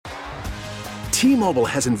T-Mobile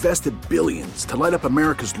has invested billions to light up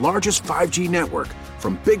America's largest 5G network,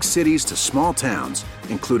 from big cities to small towns,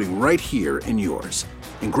 including right here in yours.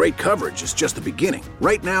 And great coverage is just the beginning.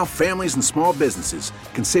 Right now, families and small businesses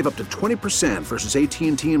can save up to 20% versus AT&T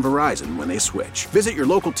and Verizon when they switch. Visit your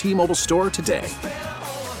local T-Mobile store today.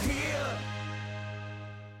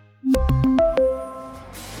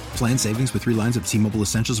 Plan savings with 3 lines of T-Mobile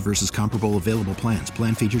Essentials versus comparable available plans.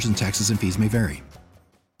 Plan features and taxes and fees may vary.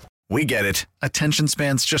 We get it. Attention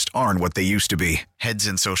spans just aren't what they used to be. Heads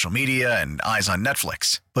in social media and eyes on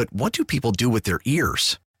Netflix. But what do people do with their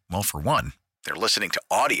ears? Well, for one, they're listening to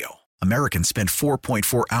audio. Americans spend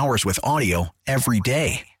 4.4 hours with audio every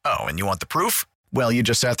day. Oh, and you want the proof? Well, you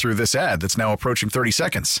just sat through this ad that's now approaching 30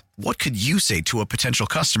 seconds. What could you say to a potential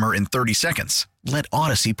customer in 30 seconds? Let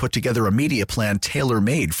Odyssey put together a media plan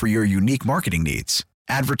tailor-made for your unique marketing needs.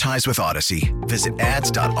 Advertise with Odyssey. Visit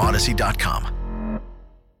ads.odyssey.com.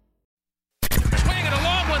 Swing it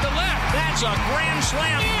along with the left. That's a grand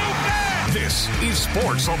slam. This is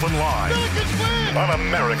Sports Open Line on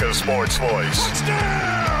America's Sports Voice.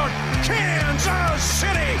 Touchdown, Kansas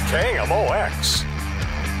City. KMOX.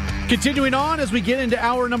 Continuing on as we get into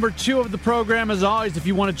hour number 2 of the program, as always, if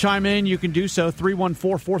you want to chime in, you can do so.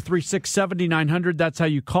 314-436-7900. That's how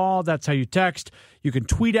you call. That's how you text. You can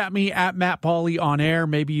tweet at me at Matt Pauley on air.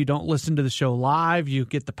 Maybe you don't listen to the show live. You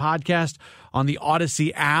get the podcast on the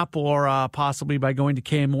Odyssey app or possibly by going to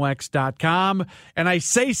KMOX.com. And I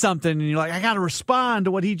say something and you're like, I got to respond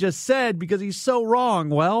to what he just said because he's so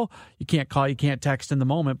wrong. Well, you can't call, you can't text in the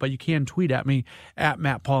moment, but you can tweet at me at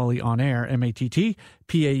Matt Pauley on air, MattPauley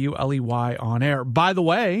on air. By the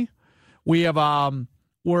way, we have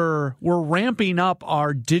we're ramping up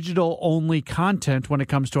our digital-only content when it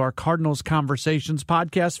comes to our Cardinals Conversations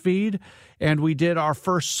podcast feed, and we did our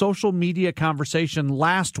first social media conversation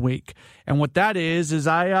last week. And what that is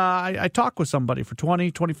I talk with somebody for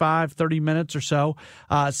 20, 25, 30 minutes or so,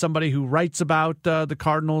 somebody who writes about the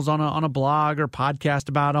Cardinals on a blog or podcast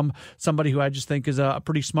about them, somebody who I just think is a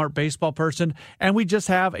pretty smart baseball person, and we just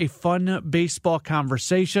have a fun baseball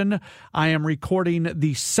conversation. I am recording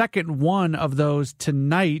the second one of those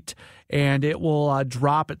tonight, and it will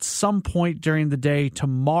drop at some point during the day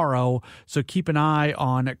tomorrow. So keep an eye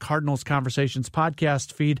on Cardinals Conversations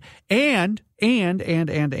podcast feed and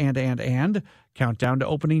countdown to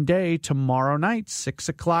opening day tomorrow night, 6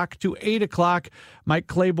 o'clock to 8 o'clock. Mike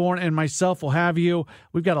Claiborne and myself will have you.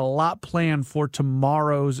 We've got a lot planned for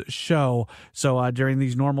tomorrow's show. So during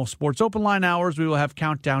these normal Sports Open Line hours, we will have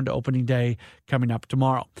countdown to opening day coming up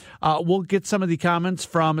tomorrow. We'll get some of the comments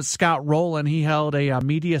from Scott Rowland. He held a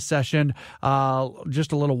media session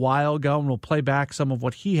just a little while ago, and we'll play back some of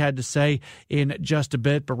what he had to say in just a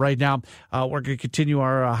bit. But right now, we're going to continue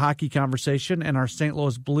our hockey conversation and our St.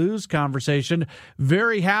 Louis Blues conversation.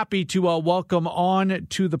 Very happy to welcome on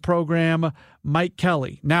to the program Mike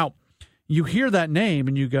Kelly. Now, you hear that name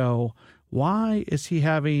and you go, why is he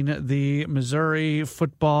having the Missouri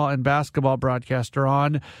football and basketball broadcaster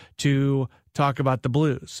on to talk about the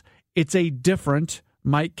Blues? It's a different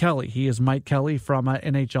Mike Kelly. He is Mike Kelly from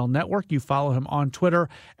NHL Network. You follow him on Twitter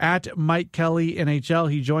at Mike Kelly NHL.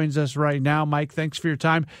 He joins us right now. Mike, thanks for your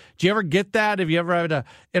time. Do you ever get that? Have you ever had an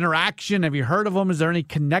interaction? Have you heard of him? Is there any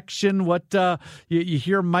connection? What you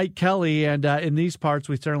hear Mike Kelly, and in these parts,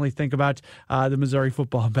 we certainly think about the Missouri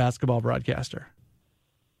football and basketball broadcaster.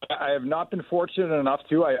 I have not been fortunate enough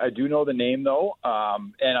to. I do know the name, though.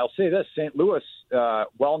 And I'll say this, St. Louis,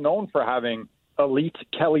 well known for having elite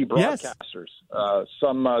Kelly broadcasters. Yes.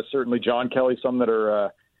 Some certainly John Kelly, some that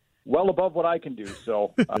are well above what I can do.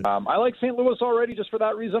 So I like St. Louis already just for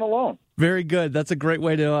that reason alone. Very good. That's a great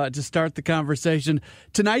way to start the conversation.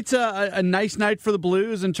 Tonight's a nice night for the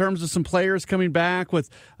Blues in terms of some players coming back with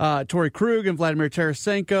Torrey Krug and Vladimir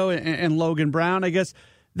Tarasenko and Logan Brown. I guess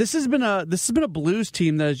this has been a Blues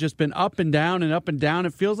team that has just been up and down and up and down.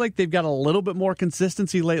 It feels like they've got a little bit more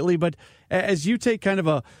consistency lately. But as you take kind of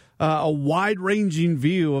a wide-ranging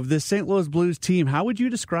view of this St. Louis Blues team, how would you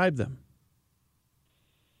describe them?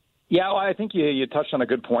 Yeah, well, I think you touched on a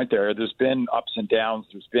good point there. There's been ups and downs.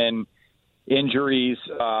 There's been injuries.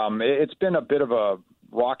 It's been a bit of a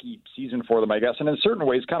rocky season for them, I guess, and in certain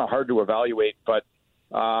ways kind of hard to evaluate. But,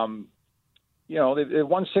 they've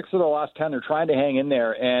won 6 of the last 10. They're trying to hang in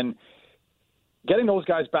there, and getting those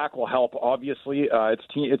guys back will help, obviously.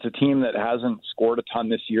 It's a team that hasn't scored a ton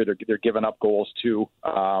this year. They're giving up goals, too.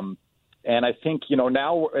 And I think,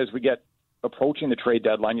 now as we get approaching the trade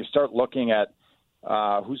deadline, you start looking at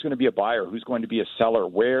who's going to be a buyer, who's going to be a seller.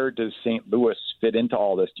 Where does St. Louis fit into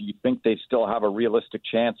all this? Do you think they still have a realistic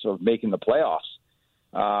chance of making the playoffs?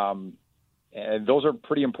 And those are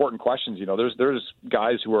pretty important questions. There's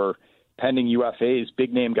guys who are pending UFAs,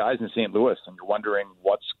 big-name guys in St. Louis, and you're wondering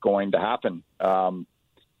what's going to happen.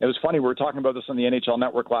 It was funny, we were talking about this on the NHL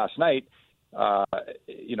Network last night.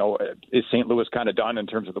 Is St. Louis kind of done in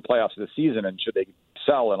terms of the playoffs of the season, and should they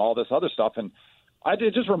sell and all this other stuff? And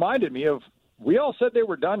it just reminded me of, we all said they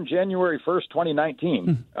were done January 1st,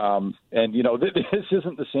 2019. This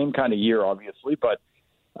isn't the same kind of year, obviously, but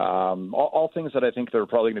all things that I think that are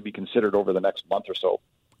probably going to be considered over the next month or so.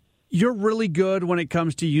 You're really good when it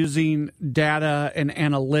comes to using data and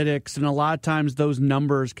analytics, and a lot of times those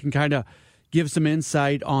numbers can kind of give some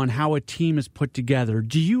insight on how a team is put together.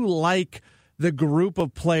 Do you like the group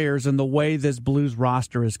of players and the way this Blues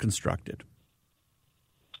roster is constructed?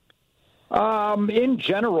 In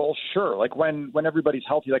general, sure. Like when everybody's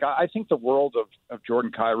healthy, like I think the world of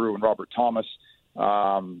Jordan Kyrou and Robert Thomas,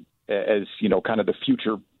 as kind of the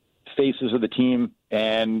future faces of the team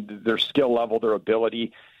and their skill level, their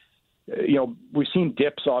ability. We've seen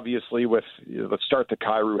dips obviously with the start that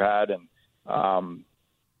Kyrou had, and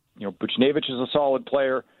Buchnevich is a solid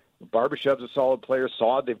player. Barbashev's a solid player.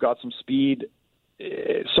 Saad, they've got some speed.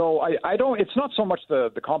 So I don't. It's not so much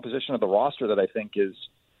the composition of the roster that I think is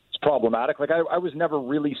problematic. Like I was never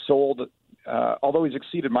really sold, although he's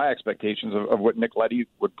exceeded my expectations of what Nick Leddy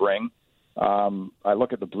would bring. I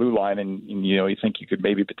look at the blue line, and you think you could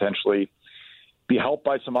maybe potentially be helped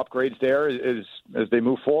by some upgrades there as they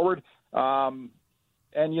move forward.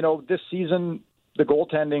 This season the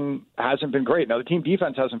goaltending hasn't been great. Now the team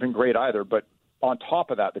defense hasn't been great either, but on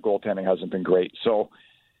top of that, the goaltending hasn't been great. So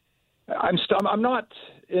I'm not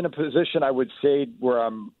in a position, I would say, where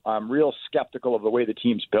I'm real skeptical of the way the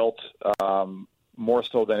team's built. More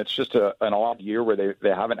so than it's just an odd year where they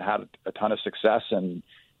haven't had a ton of success, and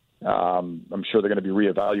I'm sure they're going to be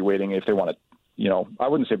reevaluating if they want to. I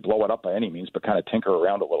wouldn't say blow it up by any means, but kind of tinker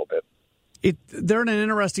around a little bit. They're in an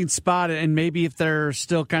interesting spot, and maybe if they're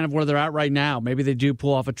still kind of where they're at right now, maybe they do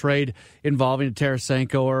pull off a trade involving a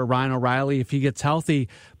Tarasenko or Ryan O'Reilly if he gets healthy.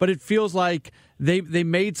 But it feels like they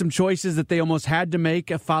made some choices that they almost had to make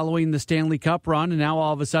following the Stanley Cup run, and now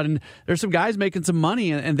all of a sudden there's some guys making some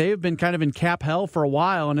money, and they have been kind of in cap hell for a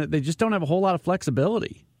while, and they just don't have a whole lot of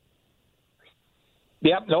flexibility.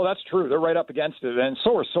 Yeah, no, that's true. They're right up against it, and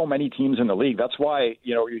so are so many teams in the league. That's why,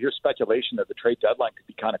 you hear speculation that the trade deadline could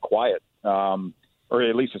be kind of quiet, or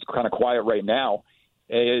at least it's kind of quiet right now,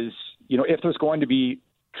 is, if there's going to be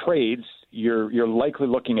trades, you're likely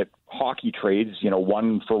looking at hockey trades,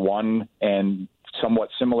 one for one and somewhat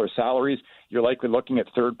similar salaries. You're likely looking at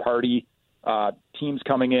third-party teams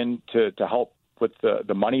coming in to help with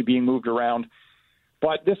the money being moved around.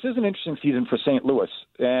 But this is an interesting season for St. Louis,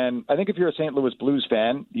 and I think if you're a St. Louis Blues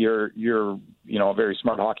fan, you're a very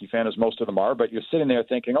smart hockey fan, as most of them are. But you're sitting there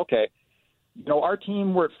thinking, okay, our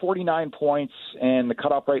team, we're at 49 points, and the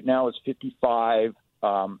cutoff right now is 55.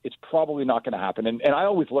 It's probably not going to happen. And I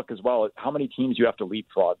always look as well at how many teams you have to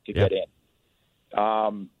leapfrog to get in.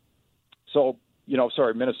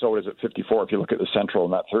 Minnesota's at 54 if you look at the Central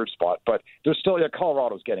in that third spot. But there's still,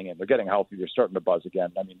 Colorado's getting in. They're getting healthy. They're starting to buzz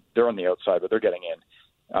again. I mean, they're on the outside, but they're getting in.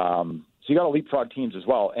 So you got to leapfrog teams as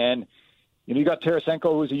well. And, you got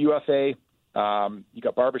Tarasenko, who's a UFA. You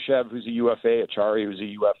got Barbashev, who's a UFA. Achari, who's a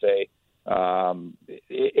UFA.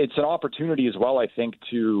 It's an opportunity as well, I think,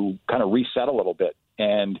 to kind of reset a little bit.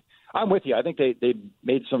 And I'm with you. I think they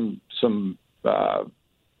made some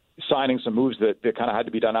signing some moves that kind of had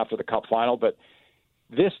to be done after the Cup final. But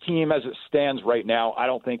this team, as it stands right now, I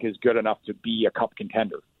don't think is good enough to be a Cup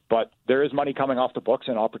contender. But there is money coming off the books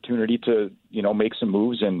and opportunity to, make some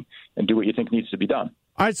moves and do what you think needs to be done.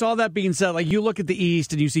 All right, so all that being said, like you look at the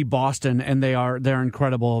East and you see Boston, and they're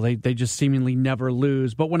incredible. They just seemingly never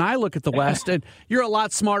lose. But when I look at the West, and you're a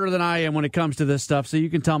lot smarter than I am when it comes to this stuff, so you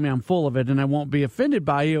can tell me I'm full of it and I won't be offended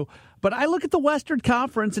by you. But I look at the Western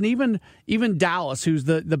Conference, and even Dallas, who's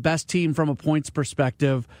the best team from a points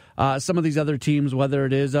perspective. Some of these other teams, whether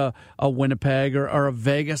it is a Winnipeg or a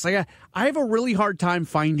Vegas, like I have a really hard time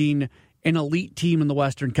finding an elite team in the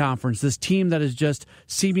Western Conference, this team that is just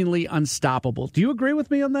seemingly unstoppable. Do you agree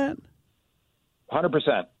with me on that?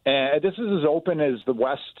 100%. And this is as open as the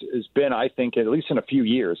West has been, I think, at least in a few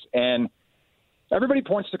years. And everybody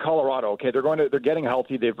points to Colorado. Okay, they're getting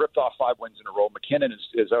healthy. They've ripped off 5 wins in a row. McKinnon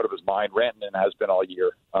is out of his mind. Rantanen has been all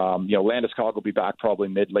year. Landeskog will be back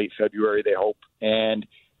probably late February, they hope. And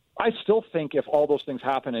I still think if all those things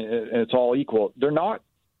happen and it's all equal, they're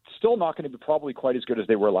still not going to be probably quite as good as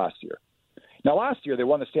they were last year. Now, last year they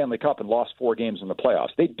won the Stanley Cup and lost 4 games in the playoffs.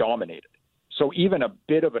 They dominated. So even a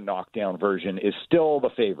bit of a knockdown version is still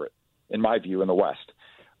the favorite, in my view, in the West.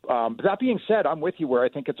 But that being said, I'm with you where I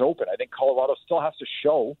think it's open. I think Colorado still has to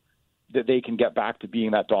show that they can get back to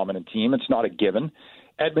being that dominant team. It's not a given.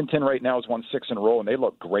 Edmonton right now has won 6 in a row, and they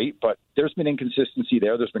look great, but there's been inconsistency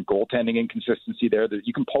there. There's been goaltending inconsistency there.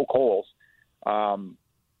 You can poke holes.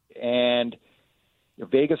 And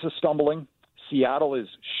Vegas is stumbling. Seattle is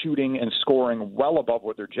shooting and scoring well above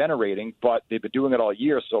what they're generating, but they've been doing it all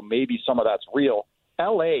year, so maybe some of that's real.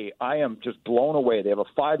 LA, I am just blown away. They have a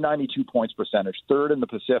 .592 points percentage, third in the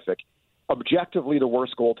Pacific. Objectively, the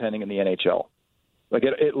worst goaltending in the NHL. Like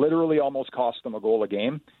it literally almost cost them a goal a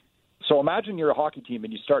game. So imagine you're a hockey team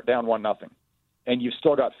and you start down 1-0, and you've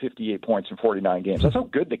still got 58 points in 49 games. That's how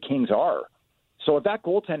good the Kings are. So if that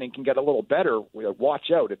goaltending can get a little better, watch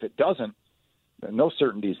out. If it doesn't, no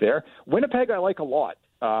certainties there. Winnipeg, I like a lot.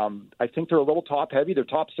 I think they're a little top-heavy. Their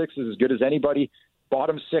top 6 is as good as anybody.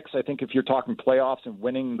 Bottom 6, I think if you're talking playoffs and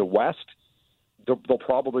winning the West, they'll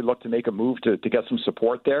probably look to make a move to get some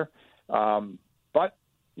support there. But,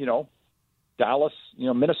 Dallas,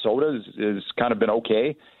 Minnesota is kind of been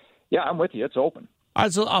okay. Yeah, I'm with you. It's open. All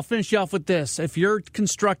right, so I'll finish you off with this. If you're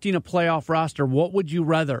constructing a playoff roster, what would you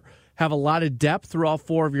rather? Have a lot of depth through all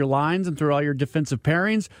 4 of your lines and through all your defensive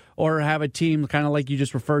pairings, or have a team kind of like you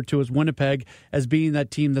just referred to as Winnipeg as being that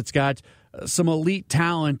team that's got some elite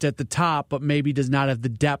talent at the top but maybe does not have the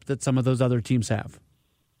depth that some of those other teams have?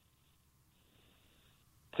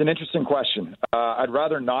 It's an interesting question. I'd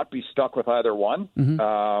rather not be stuck with either one,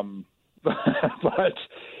 but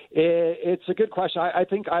it's a good question. I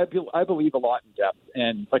think I believe a lot in depth,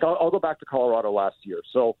 and I'll go back to Colorado last year.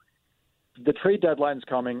 So the trade deadline's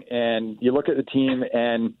coming, and you look at the team,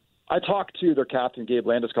 and I talked to their captain, Gabe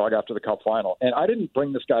Landeskog, after the Cup final, and I didn't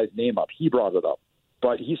bring this guy's name up. He brought it up.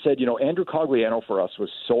 But he said, Andrew Cogliano for us was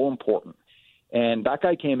so important. And that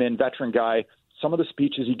guy came in, veteran guy, some of the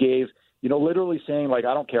speeches he gave, literally saying, I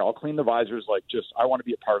don't care, I'll clean the visors, I want to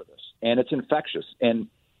be a part of this. And it's infectious. And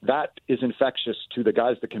that is infectious to the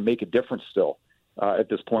guys that can make a difference still at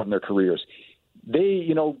this point in their careers. They,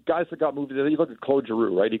 guys that got moved, you look at Claude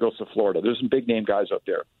Giroux, right? He goes to Florida. There's some big-name guys out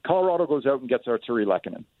there. Colorado goes out and gets Artturi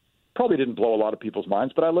Lehkonen. Probably didn't blow a lot of people's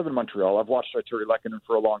minds, but I live in Montreal. I've watched Artturi Lehkonen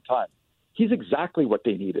for a long time. He's exactly what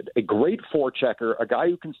they needed. A great forechecker, a guy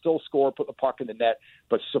who can still score, put the puck in the net,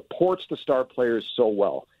 but supports the star players so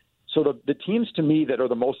well. So the teams, to me, that are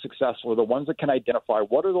the most successful are the ones that can identify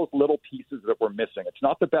what are those little pieces that we're missing. It's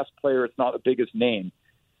not the best player. It's not the biggest name.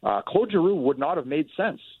 Claude Giroux would not have made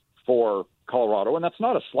sense for Colorado, and that's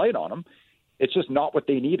not a slight on them. It's just not what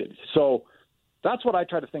they needed. So that's what I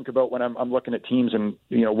try to think about when I'm looking at teams and,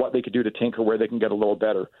 what they could do to tinker, where they can get a little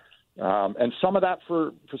better. And some of that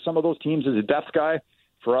for some of those teams is a depth guy.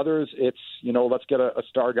 For others, it's, let's get a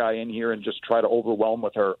star guy in here and just try to overwhelm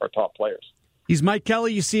with our top players. He's Mike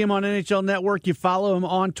Kelly. You see him on NHL Network. You follow him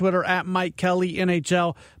on Twitter at Mike Kelly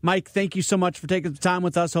NHL. Mike, thank you so much for taking the time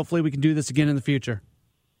with us. Hopefully we can do this again in the future.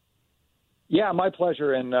 Yeah, my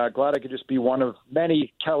pleasure, and glad I could just be one of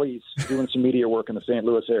many Kellys doing some media work in the St.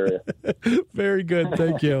 Louis area. Very good.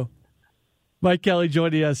 Thank you. Mike Kelly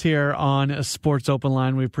joining us here on Sports Open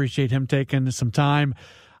Line. We appreciate him taking some time.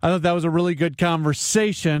 I thought that was a really good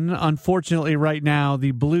conversation. Unfortunately, right now, the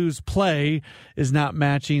Blues play is not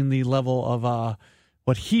matching the level of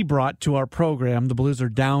what he brought to our program. The Blues are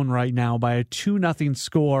down right now by a 2-0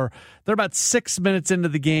 score. They're about 6 minutes into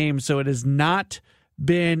the game, so it has not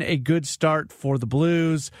been a good start for the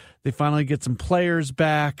Blues. They finally get some players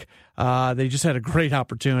back. They just had a great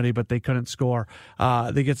opportunity, but they couldn't score.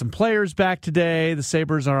 They get some players back today. The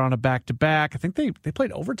Sabres are on a back-to-back. I think they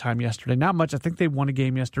played overtime yesterday. Not much. I think they won a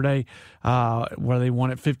game yesterday where they won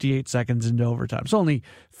it 58 seconds into overtime. It's only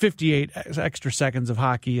 58 extra seconds of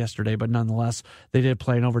hockey yesterday, but nonetheless, they did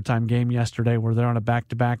play an overtime game yesterday where they're on a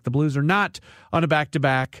back-to-back. The Blues are not on a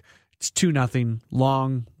back-to-back. It's 2-0.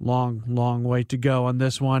 Long way to go on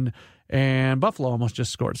this one. And Buffalo almost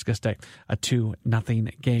just scored. It's going to stay a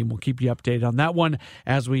 2-0 game. We'll keep you updated on that one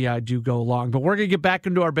as we do go along. But we're going to get back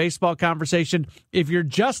into our baseball conversation. If you're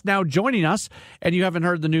just now joining us and you haven't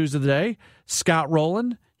heard the news of the day, Scott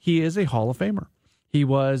Rowland, he is a Hall of Famer. He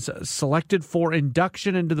was selected for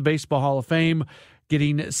induction into the Baseball Hall of Fame,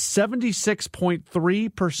 getting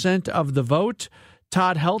 76.3% of the vote.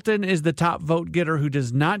 Todd Helton is the top vote getter who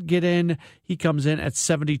does not get in. He comes in at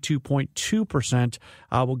 72.2%.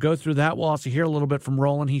 We'll go through that. We'll also hear a little bit from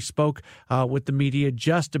Rowland. He spoke with the media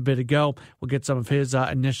just a bit ago. We'll get some of his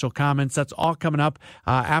initial comments. That's all coming up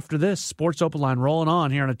after this. Sports Open Line rolling on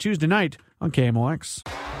here on a Tuesday night on KMOX.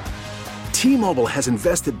 T-Mobile has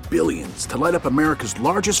invested billions to light up America's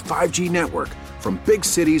largest 5G network, from big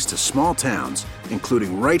cities to small towns,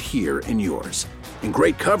 including right here in yours. And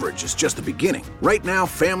great coverage is just the beginning. Right now,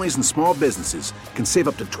 families and small businesses can save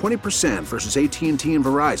up to 20% versus AT&T and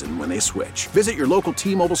Verizon when they switch. Visit your local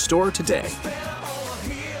T-Mobile store today.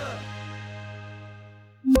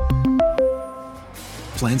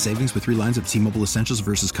 Plan savings with 3 lines of T-Mobile Essentials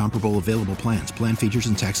versus comparable available plans. Plan features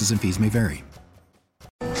and taxes and fees may vary.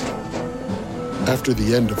 After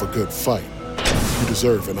the end of a good fight, you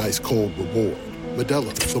deserve an ice-cold reward.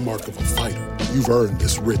 Modelo is the mark of a fighter. You've earned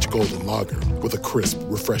this rich golden lager with a crisp,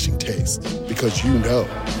 refreshing taste. Because you know,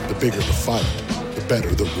 the bigger the fight, the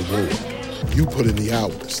better the reward. You put in the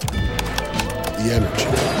hours, the energy,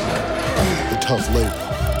 the tough labor.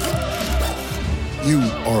 You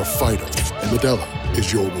are a fighter, and Modelo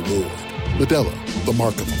is your reward. Modelo, the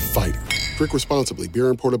mark of a fighter. Drink responsibly. Beer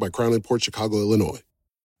imported by Crown Imports, Chicago, Illinois.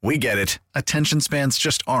 We get it. Attention spans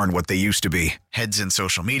just aren't what they used to be. Heads in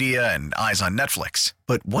social media and eyes on Netflix.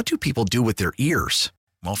 But what do people do with their ears?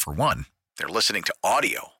 Well, for one, they're listening to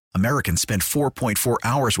audio. Americans spend 4.4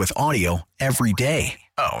 hours with audio every day.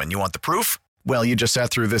 Oh, and you want the proof? Well, you just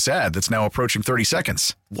sat through this ad that's now approaching 30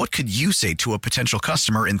 seconds. What could you say to a potential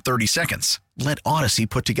customer in 30 seconds? Let Odyssey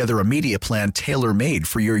put together a media plan tailor-made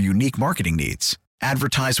for your unique marketing needs.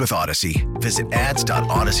 Advertise with Odyssey. Visit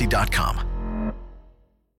ads.odyssey.com.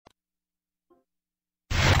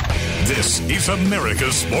 This is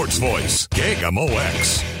America's Sports Voice,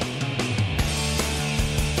 KMOX.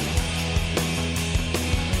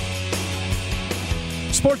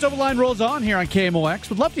 Sports Open Line rolls on here on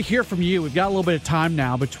KMOX. Would love to hear from you. We've got a little bit of time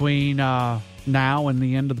now between now and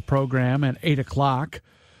the end of the program at 8 o'clock.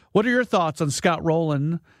 What are your thoughts on Scott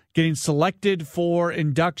Rowland getting selected for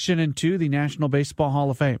induction into the National Baseball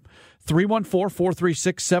Hall of Fame?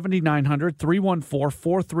 314-436-7900,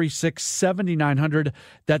 314-436-7900.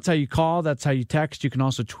 That's how you call. That's how you text. You can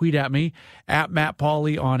also tweet at me, at Matt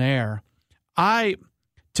Pauley on air. To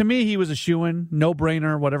me, he was a shoo-in,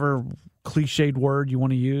 no-brainer, whatever cliched word you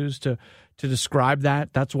want to use to describe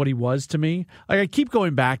that. That's what he was to me. I keep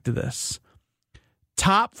going back to this.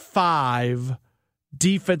 Top 5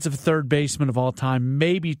 defensive third baseman of all time,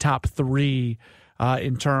 maybe top 3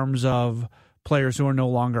 in terms of players who are no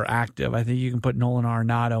longer active. I think you can put Nolan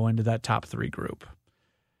Arenado into that top 3 group.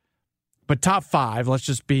 But top 5, let's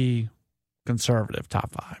just be conservative,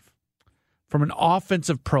 top 5. From an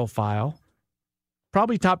offensive profile,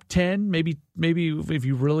 probably top 10, maybe if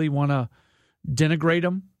you really want to denigrate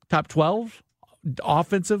him, top 12,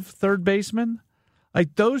 offensive third baseman.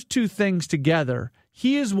 Like those two things together,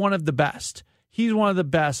 he is one of the best. He's one of the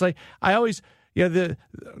best. Like I always,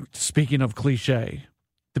 speaking of cliche,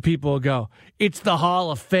 the people will go, it's the Hall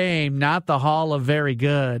of Fame, not the Hall of Very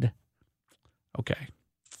Good. Okay.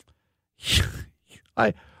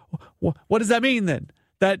 What does that mean then?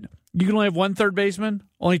 That you can only have one third baseman?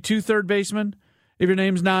 Only 2 third basemen? If your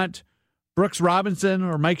name's not Brooks Robinson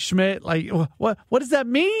or Mike Schmidt? Like, what does that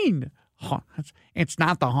mean? It's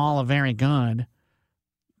not the Hall of Very Good.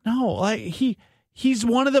 No, like he's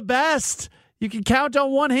one of the best. You can count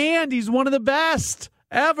on one hand. He's one of the best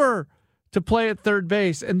ever to play at third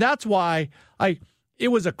base. And that's why it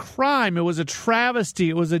was a crime. It was a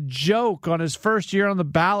travesty. It was a joke on his first year on the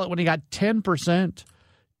ballot when he got 10%.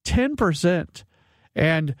 10%.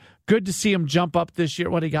 And good to see him jump up this year.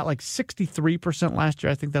 He got like 63% last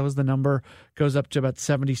year. I think that was the number. Goes up to about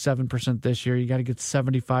 77% this year. You got to get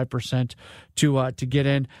 75% to get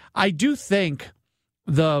in. I do think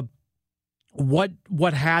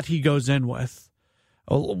what hat he goes in with,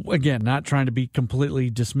 again, not trying to be completely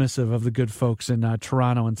dismissive of the good folks in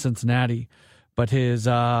Toronto and Cincinnati, but his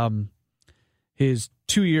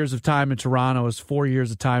 2 years of time in Toronto, his 4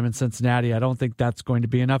 years of time in Cincinnati, I don't think that's going to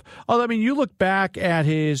be enough. Although, I mean, you look back at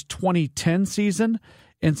his 2010 season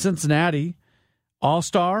in Cincinnati,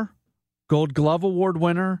 All-Star, Gold Glove Award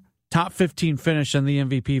winner, top 15 finish in the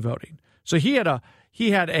MVP voting. So he had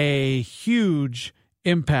a huge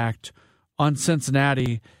impact on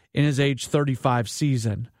Cincinnati in his age 35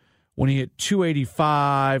 season when he hit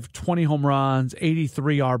 285, 20 home runs,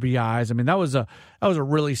 83 RBIs. I mean, that was a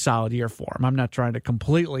really solid year for him. I'm not trying to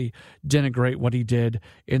completely denigrate what he did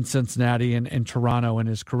in Cincinnati and Toronto in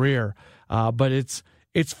his career, but it's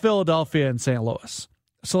Philadelphia and St. Louis.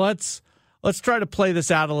 So let's try to play this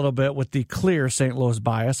out a little bit with the clear St. Louis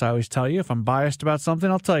bias. I always tell you, if I'm biased about something,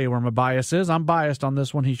 I'll tell you where my bias is. I'm biased on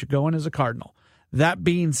this one. He should go in as a Cardinal. That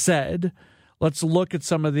being said, let's look at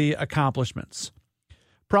some of the accomplishments.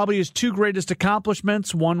 Probably his 2 greatest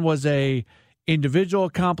accomplishments. One was a individual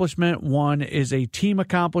accomplishment. One is a team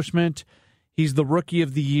accomplishment. He's the Rookie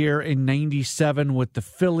of the Year in '97 with the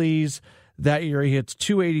Phillies. That year he hits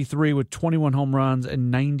 283 with 21 home runs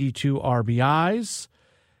and 92 RBIs.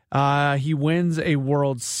 He wins a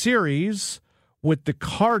World Series with the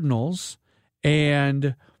Cardinals,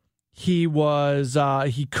 and he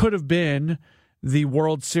could have been the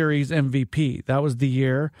World Series MVP. That was the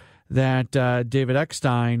year that David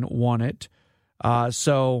Eckstein won it.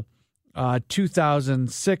 So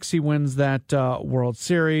 2006, he wins that World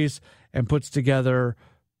Series and puts together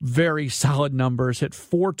very solid numbers, hit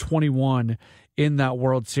 .421 in that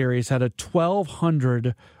World Series, had a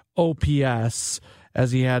 1,200 OPS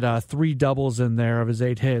as he had 3 doubles in there of his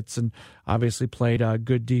 8 hits, and obviously played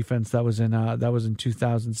good defense. That was in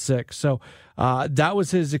 2006. So that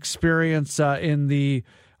was his experience in the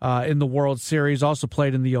World Series. Also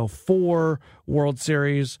played in the 2004 World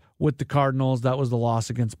Series with the Cardinals. That was the loss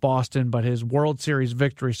against Boston, but his World Series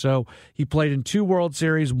victory. So he played in 2 World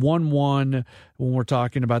Series, won one when we're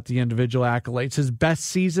talking about the individual accolades. His best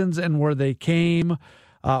seasons and where they came.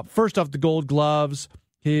 First off, the Gold Gloves.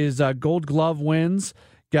 His Gold Glove wins.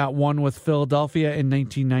 Got one with Philadelphia in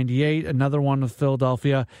 1998, another one with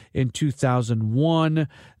Philadelphia in 2001,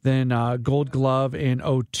 then Gold Glove in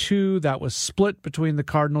 2002. That was split between the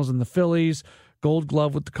Cardinals and the Phillies. Gold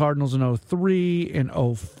Glove with the Cardinals in 2003, in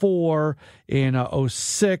 2004, in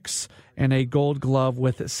 2006, and a Gold Glove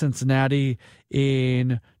with Cincinnati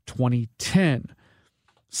in 2010.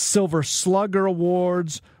 Silver Slugger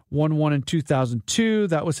Awards, won one in 2002.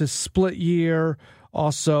 That was his split year.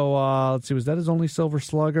 Also, let's see, was that his only Silver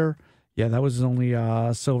Slugger? Yeah, that was his only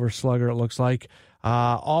Silver Slugger, it looks like.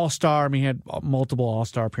 All-Star, I mean, he had multiple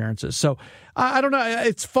All-Star appearances. So, I don't know.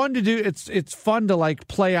 It's fun to do. It's fun to, like,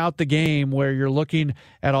 play out the game where you're looking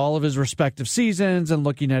at all of his respective seasons and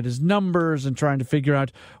looking at his numbers and trying to figure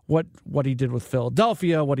out what he did with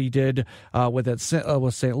Philadelphia, what he did with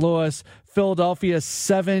St. Louis. Philadelphia,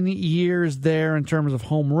 7 years there in terms of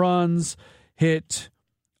home runs, hit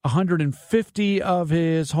 150 of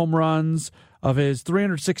his home runs. Of his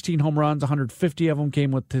 316 home runs, 150 of them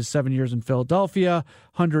came with his 7 years in Philadelphia.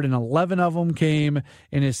 111 of them came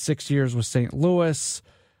in his 6 years with St. Louis.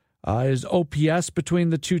 His OPS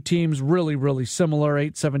between the two teams really, really similar.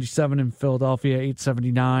 877 in Philadelphia,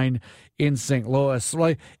 879 in St. Louis.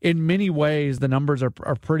 Like, in many ways, the numbers are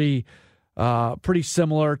pretty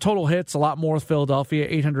similar. Total hits, a lot more with Philadelphia.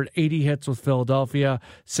 880 hits with Philadelphia,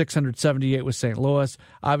 678 with St. Louis.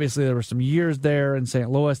 Obviously, there were some years there in St.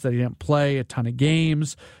 Louis that he didn't play a ton of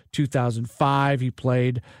games. 2005, he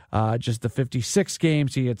played just the 56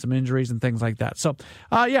 games. He had some injuries and things like that. So,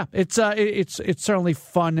 it's certainly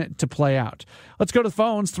fun to play out. Let's go to the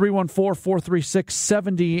phones,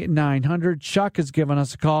 314-436-7900. Chuck has given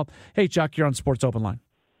us a call. Hey, Chuck, you're on Sports Open Line.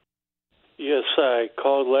 Yes, I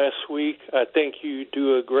called last week. I think you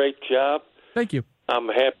do a great job. Thank you. I'm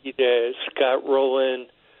happy that Scott Rowland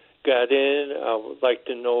got in. I would like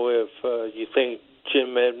to know if you think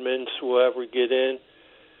Jim Edmonds will ever get in.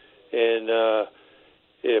 And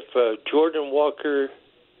if Jordan Walker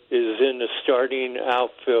is in the starting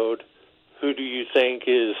outfield, who do you think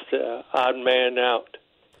is the odd man out?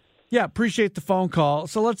 Yeah, appreciate the phone call.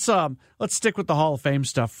 So let's stick with the Hall of Fame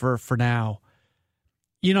stuff for now.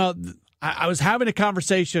 You know, I was having a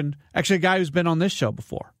conversation, actually a guy who's been on this show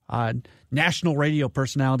before, national radio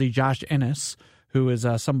personality Josh Ennis, who is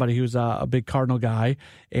somebody who's a big Cardinal guy,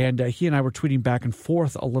 and he and I were tweeting back and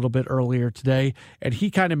forth a little bit earlier today, and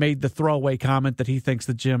he kind of made the throwaway comment that he thinks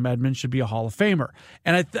that Jim Edmonds should be a Hall of Famer.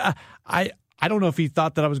 And I don't know if he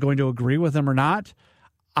thought that I was going to agree with him or not.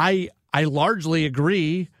 I largely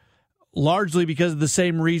agree, largely because of the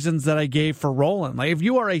same reasons that I gave for Rowland. Like, if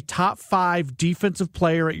you are a top 5 defensive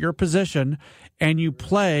player at your position and you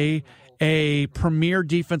play a premier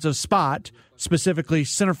defensive spot, specifically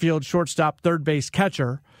center field, shortstop, third base,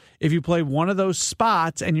 catcher, if you play one of those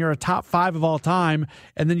spots and you're a top 5 of all time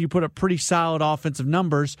and then you put up pretty solid offensive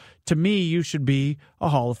numbers, to me, you should be a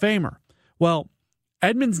Hall of Famer. Well,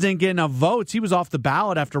 Edmonds didn't get enough votes. He was off the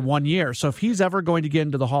ballot after 1 year. So if he's ever going to get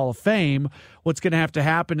into the Hall of Fame, what's going to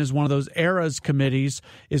happen is one of those eras committees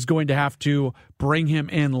is going to have to bring him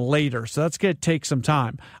in later. So that's going to take some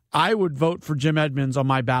time. I would vote for Jim Edmonds on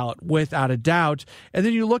my ballot without a doubt. And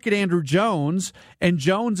then you look at Andruw Jones, and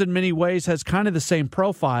Jones in many ways has kind of the same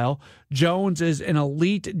profile. Jones is an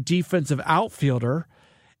elite defensive outfielder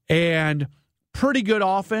and pretty good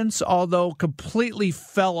offense, although completely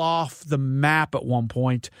fell off the map at one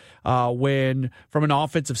point when, from an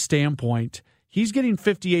offensive standpoint, he's getting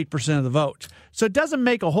 58% of the vote. So it doesn't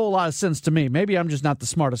make a whole lot of sense to me. Maybe I'm just not the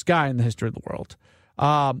smartest guy in the history of the world.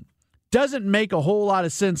 Doesn't make a whole lot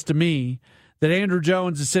of sense to me that Andruw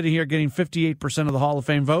Jones is sitting here getting 58% of the Hall of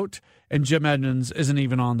Fame vote and Jim Edmonds isn't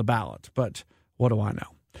even on the ballot. But what do I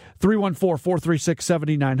know?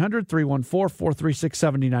 314-436-7900,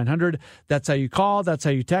 314-436-7900. That's how you call. That's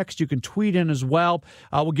how you text. You can tweet in as well.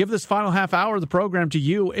 We'll give this final half hour of the program to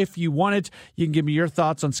you if you want it. You can give me your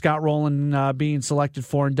thoughts on Scott Rowland being selected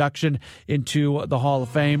for induction into the Hall of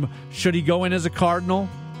Fame. Should he go in as a Cardinal?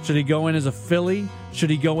 Should he go in as a Philly? Should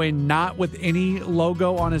he go in not with any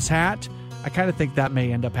logo on his hat? I kind of think that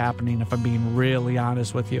may end up happening if I'm being really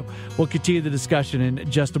honest with you. We'll continue the discussion in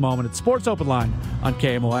just a moment. It's Sports Open Line on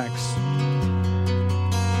KMOX.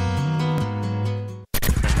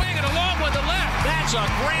 Swinging along with the left. That's a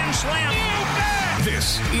grand slam.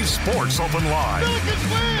 This is Sports Open Line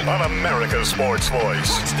on America's Sports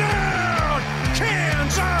Voice. Touchdown,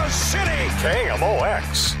 Kansas City.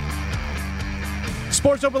 KMOX.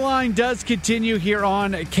 Sports Open Line does continue here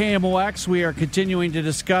on KMOX. We are continuing to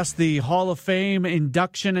discuss the Hall of Fame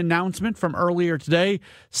induction announcement from earlier today.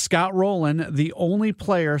 Scott Rowland, the only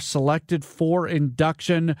player selected for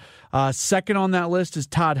induction. Second on that list is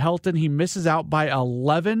Todd Helton. He misses out by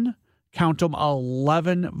 11, count them,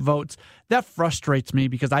 11 votes. That frustrates me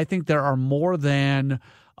because I think there are more than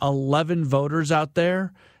 11 voters out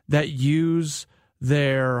there that use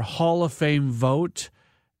their Hall of Fame vote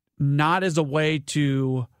not as a way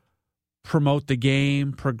to promote the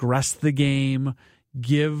game, progress the game,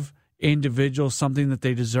 give individuals something that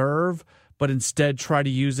they deserve, but instead try to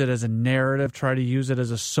use it as a narrative, try to use it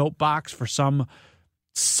as a soapbox for some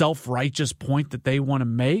self-righteous point that they want to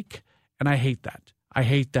make. And I hate that. I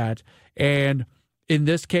hate that. And in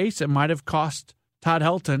this case, it might have cost Todd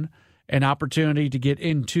Helton an opportunity to get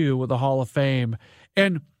into the Hall of Fame.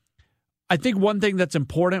 And I think one thing that's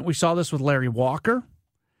important, we saw this with Larry Walker,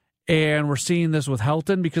 and we're seeing this with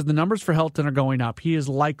Helton because the numbers for Helton are going up. He is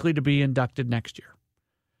likely to be inducted next year.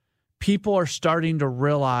 People are starting to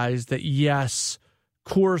realize that, yes,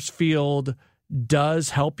 Coors Field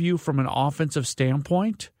does help you from an offensive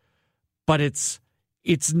standpoint, but it's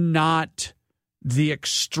not the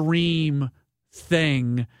extreme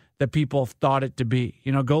thing that people have thought it to be.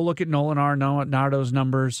 You know, go look at Nolan Arenado's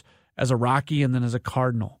numbers as a Rocky and then as a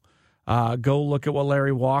Cardinal. Go look at what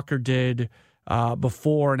Larry Walker did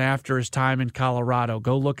before and after his time in Colorado.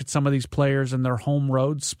 Go look at some of these players and their home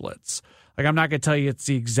road splits. Like, I'm not going to tell you it's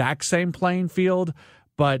the exact same playing field,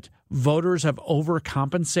 but voters have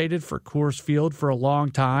overcompensated for Coors Field for a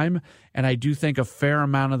long time, and I do think a fair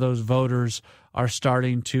amount of those voters are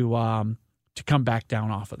starting to come back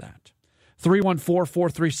down off of that.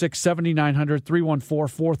 314-436-7900,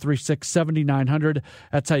 314-436-7900.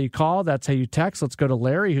 That's how you call. That's how you text. Let's go to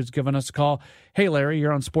Larry, who's given us a call. Hey, Larry,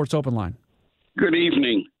 you're on Sports Open Line. Good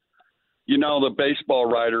evening. You know, the baseball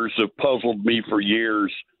writers have puzzled me for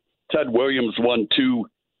years. Ted Williams won two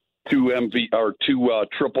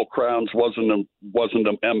Triple Crowns, wasn't an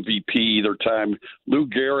MVP either time. Lou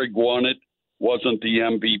Gehrig won it, wasn't the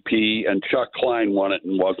MVP, and Chuck Klein won it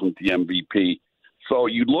and wasn't the MVP. So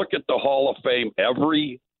you look at the Hall of Fame,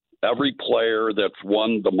 every player that's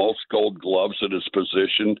won the most Gold Gloves at his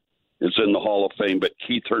position is in the Hall of Fame, but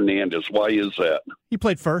Keith Hernandez, why is that? He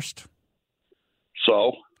played first.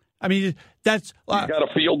 So, I mean, that's you got to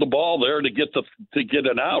field the ball there to get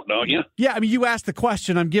it out, don't you? Yeah, I mean, you asked the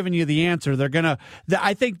question, I'm giving you the answer.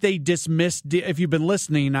 I think they dismiss. If you've been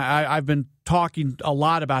listening, I've been talking a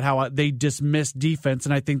lot about how they dismiss defense,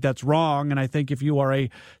 and I think that's wrong. And I think if you are a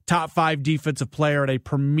top 5 defensive player at a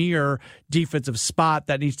premier defensive spot,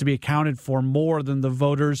 that needs to be accounted for more than the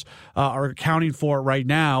voters are accounting for right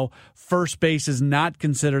now. First base is not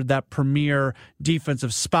considered that premier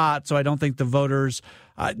defensive spot, so I don't think the voters.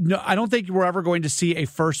 No, I don't think we're ever going to see a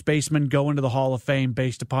first baseman go into the Hall of Fame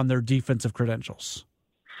based upon their defensive credentials.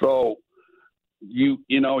 So, you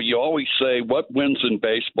always say what wins in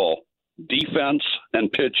baseball? Defense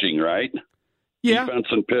and pitching, right? Yeah. Defense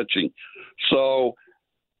and pitching. So,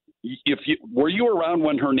 were you around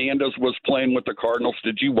when Hernandez was playing with the Cardinals?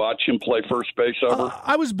 Did you watch him play first base ever?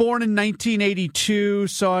 I was born in 1982,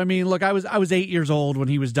 so I mean, look, I was 8 years old when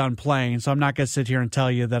he was done playing. So I'm not going to sit here and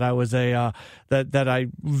tell you that I was that I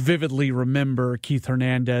vividly remember Keith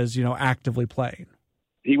Hernandez, actively playing.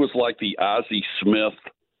 He was like the Ozzie Smith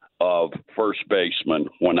of first baseman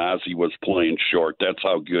when Ozzie was playing short. That's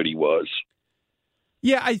how good he was.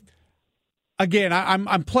 Yeah,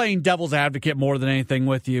 I'm playing devil's advocate more than anything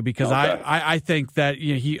with you because okay. I think that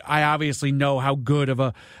I obviously know how good of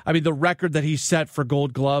the record that he set for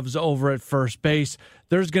Gold Gloves over at first base.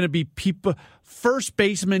 There's going to be people. First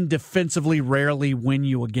basemen defensively rarely win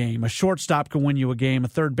you a game. A shortstop can win you a game. A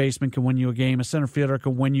third baseman can win you a game. A center fielder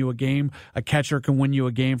can win you a game. A catcher can win you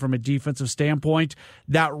a game from a defensive standpoint.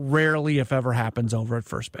 That rarely, if ever, happens over at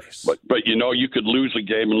first base. But you could lose a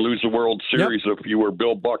game and lose a World Series if you were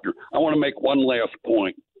Bill Buckner. I want to make one last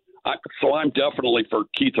point. So I'm definitely for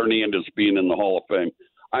Keith Hernandez being in the Hall of Fame.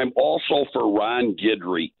 I'm also for Ron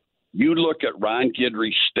Guidry. You look at Ron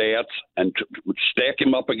Guidry's stats and stack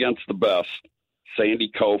him up against the best, Sandy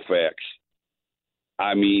Koufax.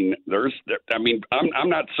 I'm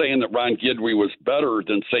not saying that Ron Guidry was better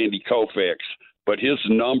than Sandy Koufax, but his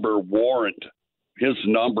numbers warrant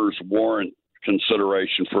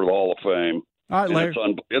consideration for the Hall of Fame. All right, Larry.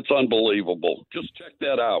 It's unbelievable. Just check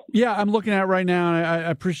that out. Yeah, I'm looking at it right now, and I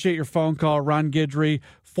appreciate your phone call. Ron Guidry,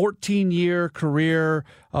 14-year career,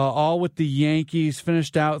 all with the Yankees,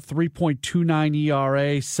 finished out 3.29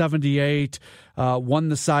 ERA, 78, won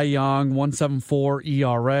the Cy Young, 1.74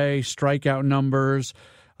 ERA, strikeout numbers,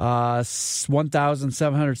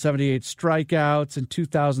 1,778 strikeouts and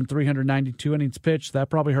 2,392 innings pitched. That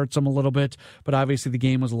probably hurts him a little bit, but obviously the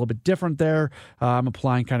game was a little bit different there. I'm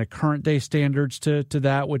applying kind of current day standards to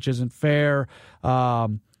that, which isn't fair.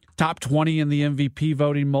 Top 20 in the MVP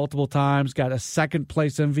voting multiple times. Got a second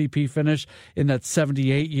place MVP finish in that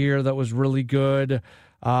 78 year. That was really good.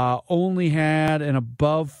 Only had an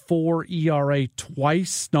above 4 ERA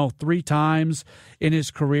three times in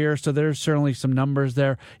his career. So there's certainly some numbers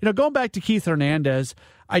there. Going back to Keith Hernandez,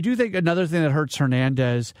 I do think another thing that hurts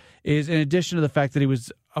Hernandez is, in addition to the fact that he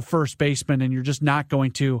was a first baseman and you're just not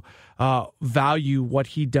going to value what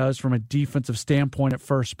he does from a defensive standpoint at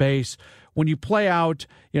first base. When you play out,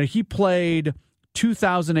 he played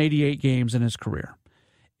 2,088 games in his career.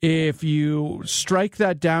 If you strike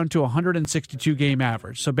that down to 162 game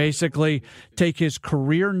average, so basically take his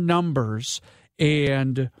career numbers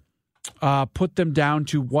and put them down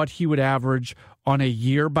to what he would average on a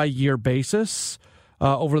year-by-year basis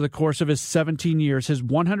over the course of his 17 years, his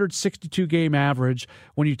 162 game average,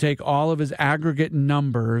 when you take all of his aggregate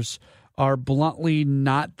numbers, are bluntly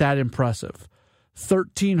not that impressive.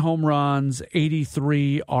 13 home runs,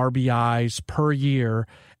 83 RBIs per year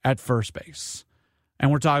at first base. And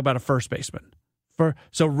we're talking about a first baseman.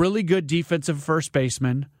 So really good defensive first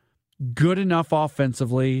baseman, good enough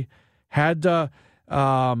offensively, had some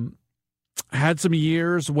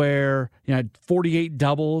years where had 48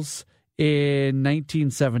 doubles in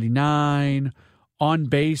 1979, on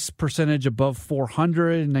base percentage above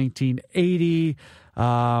 400 in 1980.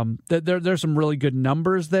 There's some really good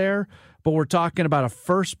numbers there, but we're talking about a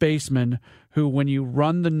first baseman who, when you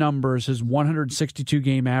run the numbers, his 162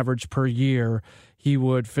 game average per year, he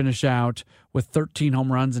would finish out with 13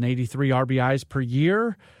 home runs and 83 RBIs per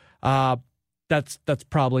year. That's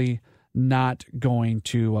probably not going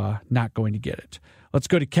to get it. Let's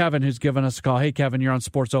go to Kevin, who's given us a call. Hey, Kevin, you're on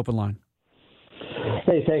Sports Open Line.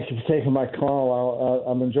 Hey, thank you for taking my call.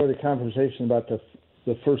 I've enjoyed the conversation about the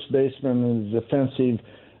first baseman and the defensive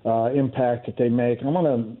impact that they make. I'm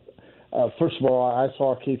going to, first of all, I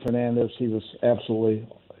saw Keith Hernandez. He was absolutely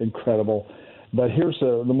incredible. But here's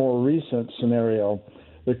the more recent scenario.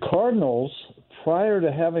 The Cardinals, prior to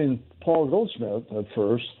having Paul Goldschmidt at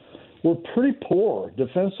first, were pretty poor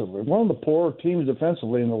defensively, one of the poorer teams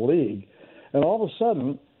defensively in the league. And all of a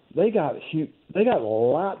sudden, they got a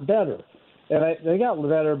lot better. And they got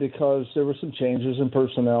better because there were some changes in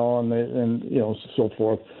personnel and so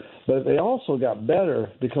forth. But they also got better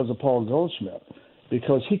because of Paul Goldschmidt,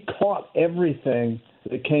 because he caught everything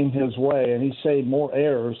that came his way, and he saved more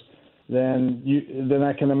errors than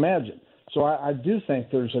I can imagine. So I do think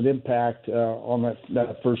there's an impact on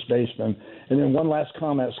that first baseman. And then one last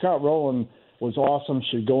comment: Scott Rowland was awesome.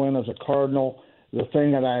 Should go in as a Cardinal. The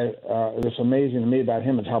thing that that's amazing to me about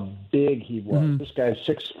him is how big he was. Mm-hmm. This guy's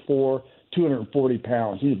 6'4", 240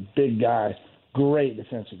 pounds. He's a big guy. Great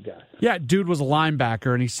defensive guy. Yeah, dude was a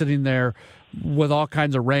linebacker, and he's sitting there with all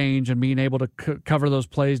kinds of range and being able to cover those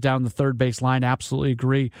plays down the third base line. Absolutely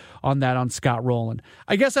agree on that on Scott Rowland.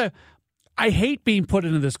 I guess I hate being put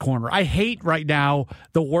into this corner. I hate right now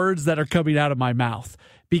the words that are coming out of my mouth,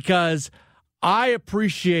 because I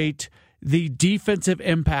appreciate the defensive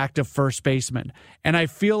impact of first baseman. And I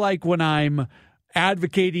feel like when I'm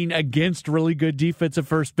advocating against really good defensive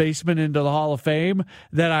first basemen into the Hall of Fame,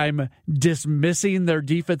 that I'm dismissing their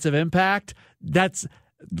defensive impact.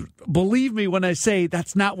 Believe me when I say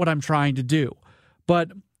that's not what I'm trying to do.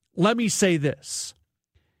 But let me say this.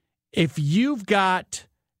 If you've got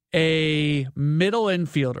a middle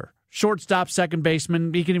infielder, shortstop, second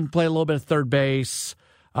baseman, he can even play a little bit of third base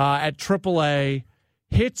at AAA,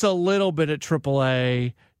 hits a little bit at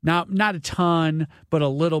AAA, not a ton, but a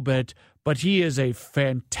little bit. But he is a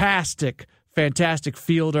fantastic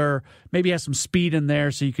fielder. Maybe has some speed in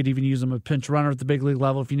there, so you could even use him as a pinch runner at the big league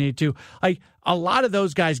level if you need to. Like, a lot of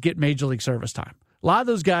those guys get major league service time. A lot of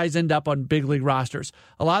those guys end up on big league rosters.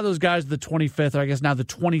 A lot of those guys are the 25th, or I guess now the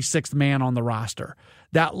 26th man on the roster.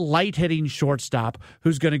 That light-hitting shortstop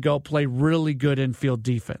who's going to go play really good infield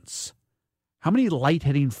defense. How many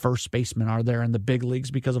light-hitting first basemen are there in the big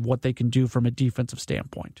leagues because of what they can do from a defensive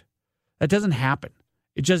standpoint? That doesn't happen.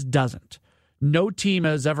 It just doesn't. No team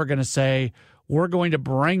is ever going to say, we're going to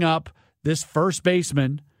bring up this first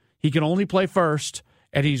baseman. He can only play first,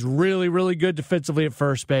 and he's really, really good defensively at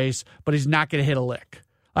first base, but he's not going to hit a lick.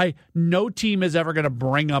 No team is ever going to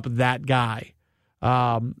bring up that guy.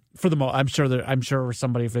 For the most, I'm sure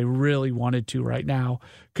somebody, if they really wanted to right now,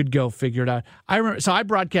 could go figure it out. I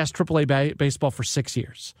broadcast AAA baseball for 6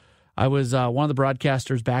 years. I was one of the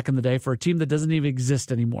broadcasters back in the day for a team that doesn't even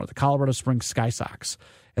exist anymore, the Colorado Springs Sky Sox.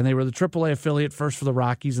 And they were the AAA affiliate first for the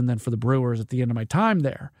Rockies and then for the Brewers at the end of my time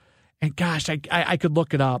there. And gosh, I could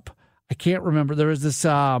look it up. I can't remember. There was this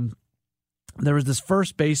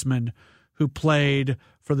first baseman who played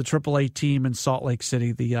for the AAA team in Salt Lake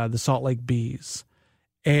City, the Salt Lake Bees.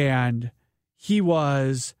 And he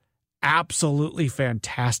was absolutely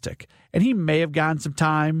fantastic. And he may have gotten some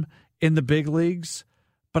time in the big leagues,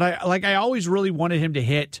 but I always really wanted him to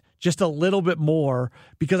hit just a little bit more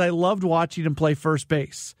because I loved watching him play first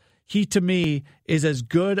base. He, to me, is as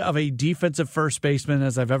good of a defensive first baseman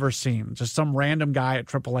as I've ever seen. Just some random guy at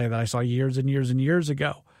AAA that I saw years and years and years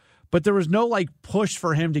ago. But there was no push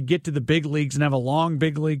for him to get to the big leagues and have a long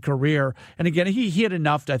big league career. And again, he hit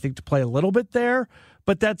enough, I think, to play a little bit there.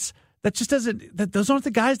 But those aren't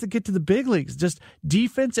the guys that get to the big leagues. Just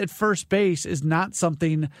defense at first base is not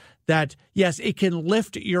something that, yes, it can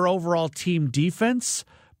lift your overall team defense,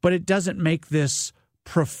 but it doesn't make this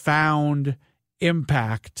profound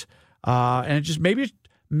impact. And it just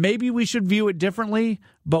maybe we should view it differently,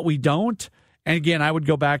 but we don't. And again, I would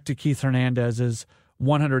go back to Keith Hernandez's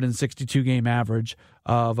 162-game average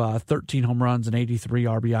of 13 home runs and 83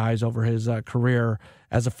 RBIs over his career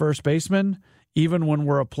as a first baseman. Even when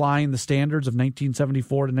we're applying the standards of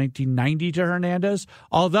 1974 to 1990 to Hernandez.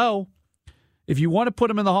 Although, if you want to put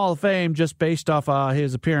him in the Hall of Fame just based off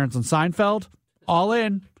his appearance on Seinfeld, all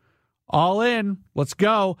in. Let's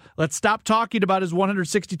go. Let's stop talking about his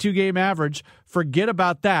 162-game average. Forget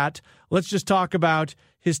about that. Let's just talk about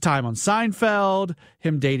his time on Seinfeld,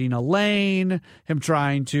 him dating Elaine, him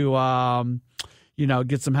trying to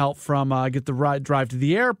get some help from get the drive to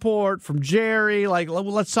the airport from Jerry.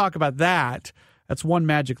 Let's talk about that. That's one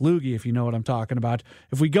magic loogie, if you know what I'm talking about.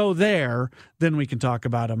 If we go there, then we can talk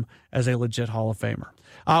about him as a legit Hall of Famer.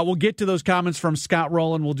 We'll get to those comments from Scott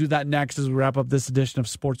Rowland. We'll do that next as we wrap up this edition of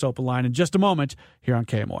Sports Open Line in just a moment here on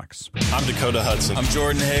KMOX. I'm Dakota Hudson. I'm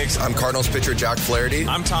Jordan Hicks. I'm Cardinals pitcher Jack Flaherty.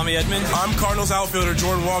 I'm Tommy Edman. I'm Cardinals outfielder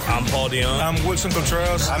Jordan Walker. I'm Paul DeYoung. I'm Woodson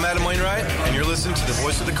Contreras. I'm Adam Wainwright, and you're listening to the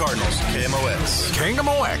voice of the Cardinals, KMOX.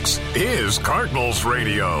 KMOX is Cardinals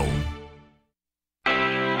Radio.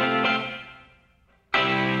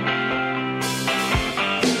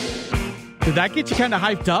 Did that get you kind of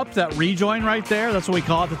hyped up, that rejoin right there? That's what we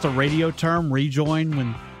call it. That's a radio term, rejoin,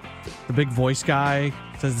 when the big voice guy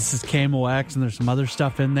says this is KMOX and there's some other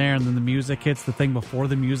stuff in there, and then the music hits the thing before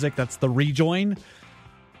the music. That's the rejoin.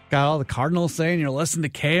 Got all the Cardinals saying you're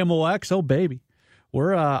listening to KMOX. Oh, baby.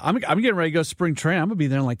 I'm getting ready to go spring training. I'm going to be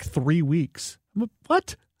there in 3 weeks.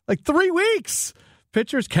 What? 3 weeks?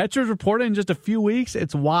 Pitchers, catchers reporting in just a few weeks.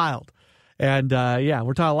 It's wild. And,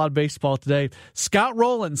 we're talking a lot of baseball today. Scott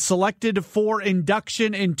Rowland selected for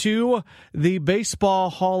induction into the Baseball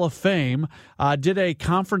Hall of Fame. Did a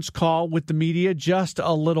conference call with the media just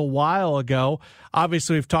a little while ago.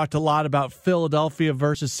 Obviously, we've talked a lot about Philadelphia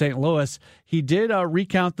versus St. Louis. He did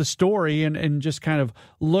recount the story and just kind of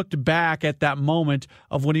looked back at that moment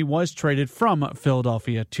of when he was traded from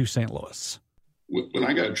Philadelphia to St. Louis. When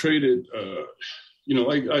I got traded,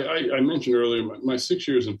 I mentioned earlier, my 6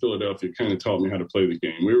 years in Philadelphia kind of taught me how to play the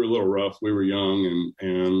game. We were a little rough. We were young,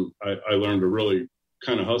 and I learned to really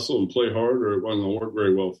kind of hustle and play hard, or it wasn't going to work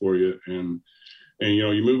very well for you. And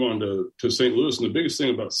you move on to St. Louis, and the biggest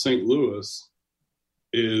thing about St. Louis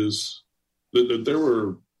is that there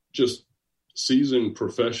were just seasoned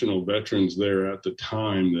professional veterans there at the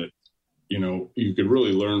time that, you could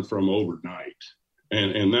really learn from overnight.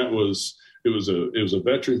 And that was – It was a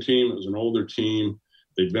veteran team. It was an older team.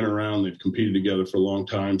 They'd been around. They'd competed together for a long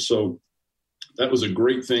time. So that was a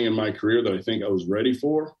great thing in my career that I think I was ready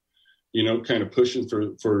for, kind of pushing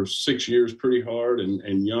for 6 years pretty hard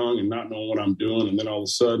and young and not knowing what I'm doing. And then all of a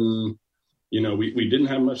sudden, we didn't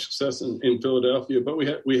have much success in Philadelphia, but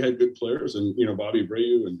we had good players, and, Bobby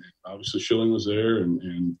Abreu, and obviously Schilling was there,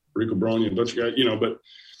 and Rico Brogni and a bunch of guys, but,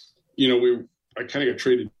 I kind of got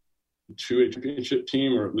traded to a championship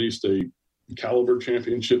team, or at least a caliber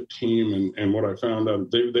championship team. And what I found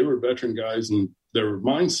out, they were veteran guys, and their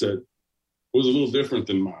mindset was a little different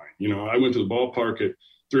than mine. I went to the ballpark at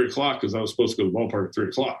 3:00 because I was supposed to go to the ballpark at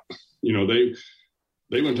 3:00.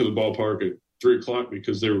 They went to the ballpark at 3:00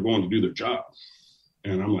 because they were going to do their job.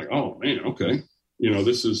 And I'm like, oh man, okay.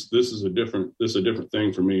 This is a different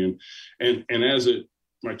thing for me. And as it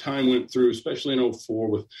my time went through, especially in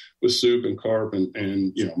 04 with Soup and Carp and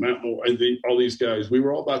Matt Moore, all these guys, we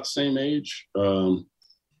were all about the same age.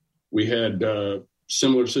 We had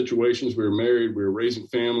similar situations. We were married, we were raising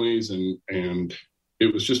families, and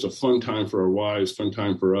it was just a fun time for our wives, fun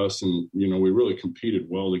time for us. And, we really competed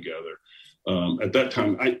well together. At that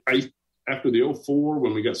time, I after the 04,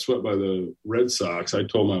 when we got swept by the Red Sox, I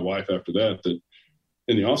told my wife after that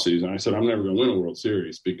in the offseason, I said, I'm never going to win a World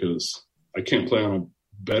Series because I can't play on a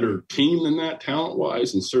better team than that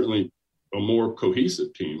talent-wise, and certainly a more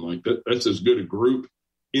cohesive team. Like that's as good a group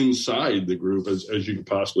inside the group as you could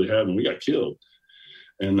possibly have. And we got killed.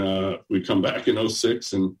 And we come back in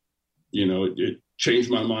 06, and, it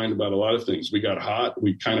changed my mind about a lot of things. We got hot.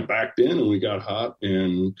 We kind of backed in, and we got hot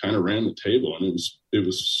and kind of ran the table. And it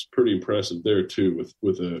was pretty impressive there too,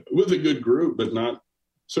 with a good group, but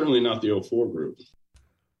certainly not the 04 group.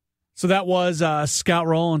 So that was Scott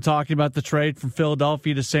Rowland talking about the trade from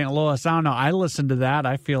Philadelphia to St. Louis. I don't know. I listened to that.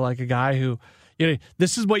 I feel like a guy who,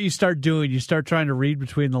 this is what you start doing. You start trying to read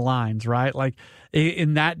between the lines, right? Like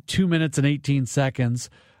in that 2 minutes and 18 seconds,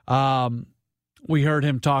 we heard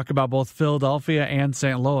him talk about both Philadelphia and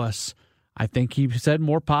St. Louis. I think he said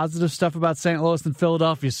more positive stuff about St. Louis than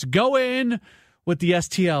Philadelphia. So go in with the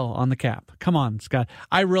STL on the cap. Come on, Scott.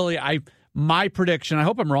 My prediction, I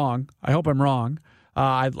hope I'm wrong.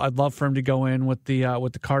 I'd love for him to go in with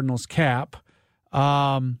the Cardinals cap.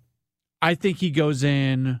 I think he goes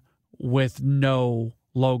in with no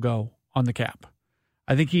logo on the cap.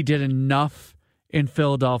 I think he did enough in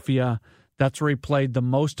Philadelphia. That's where he played the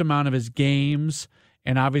most amount of his games,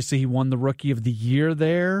 and obviously he won the Rookie of the Year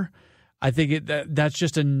there. I think that's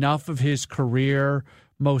just enough of his career,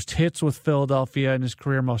 most hits with Philadelphia in his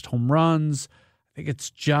career, most home runs. I think it's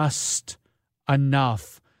just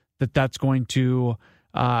enough that's going to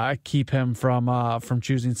keep him from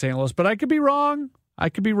choosing St. Louis. But I could be wrong. I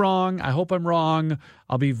hope I'm wrong.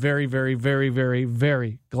 I'll be very, very, very, very,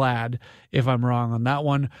 very glad if I'm wrong on that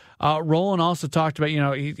one. Rowland also talked about,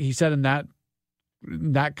 he said in that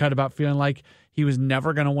cut about feeling like he was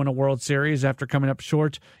never going to win a World Series after coming up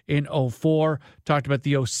short in 04. Talked about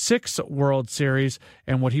the 06 World Series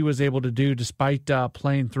and what he was able to do despite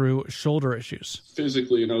playing through shoulder issues.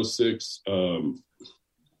 Physically in 06,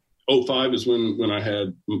 05 is when I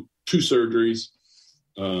had 2 surgeries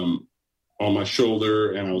on my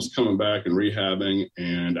shoulder, and I was coming back and rehabbing,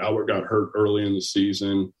 and Albert got hurt early in the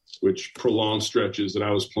season, which prolonged stretches that I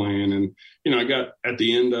was playing. And, I got at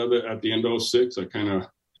the end of 06, I kind of,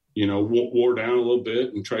 wore down a little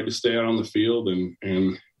bit and tried to stay out on the field. And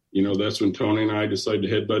that's when Tony and I decided to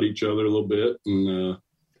headbutt each other a little bit. And,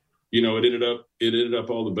 it ended up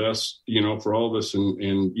all the best, for all of us.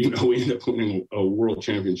 And we ended up winning a world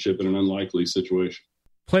championship in an unlikely situation.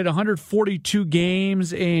 Played 142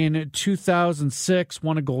 games in 2006,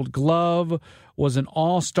 won a Gold Glove, was an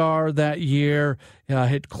All-Star that year,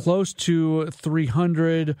 hit close to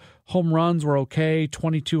 300. Home runs were okay,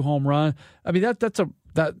 22 home runs. I mean,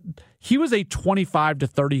 he was a 25 to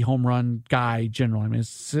 30 home run guy generally. I mean,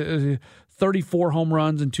 34 home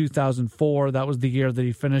runs in 2004. That was the year that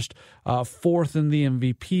he finished 4th in the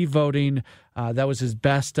MVP voting. That was his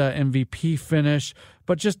best MVP finish.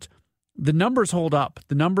 But just the numbers hold up.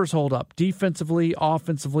 Defensively,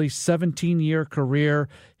 offensively, 17-year career,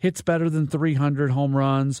 hits better than 300 home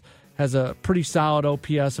runs, has a pretty solid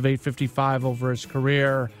OPS of 855 over his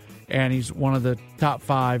career, and he's one of the top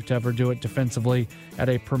 5 to ever do it defensively at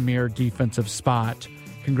a premier defensive spot.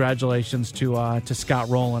 Congratulations to Scott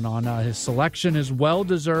Rowland on his selection, his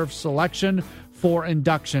well-deserved selection for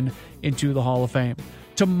induction into the Hall of Fame.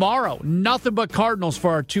 Tomorrow, nothing but Cardinals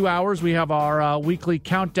for our 2 hours. We have our weekly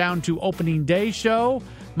countdown to opening day show.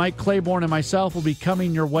 Mike Claiborne and myself will be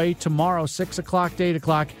coming your way tomorrow, 6 o'clock to 8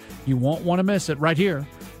 o'clock. You won't want to miss it right here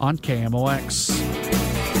on KMOX.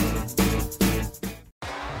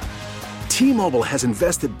 T-Mobile has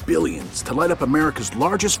invested billions to light up America's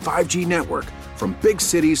largest 5G network, from big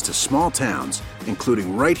cities to small towns,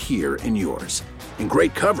 including right here in yours. And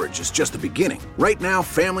great coverage is just the beginning. Right now,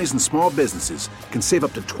 families and small businesses can save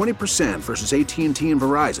up to 20% versus AT&T and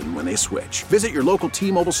Verizon when they switch. Visit your local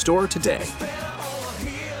T-Mobile store today.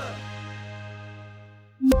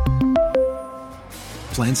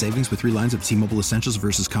 Plan savings with 3 lines of T-Mobile Essentials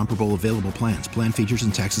versus comparable available plans. Plan features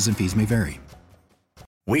and taxes and fees may vary.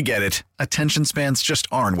 We get it. Attention spans just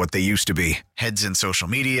aren't what they used to be. Heads in social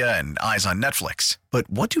media and eyes on Netflix. But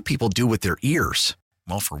what do people do with their ears?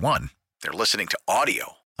 Well, for one, they're listening to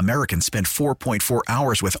audio. Americans spend 4.4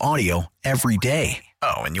 hours with audio every day.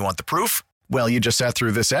 Oh, and you want the proof? Well, you just sat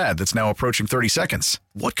through this ad that's now approaching 30 seconds.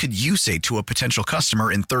 What could you say to a potential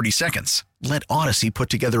customer in 30 seconds? Let Odyssey put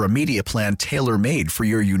together a media plan tailor-made for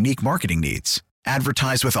your unique marketing needs.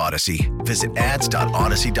 Advertise with Odyssey. Visit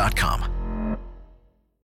ads.odyssey.com.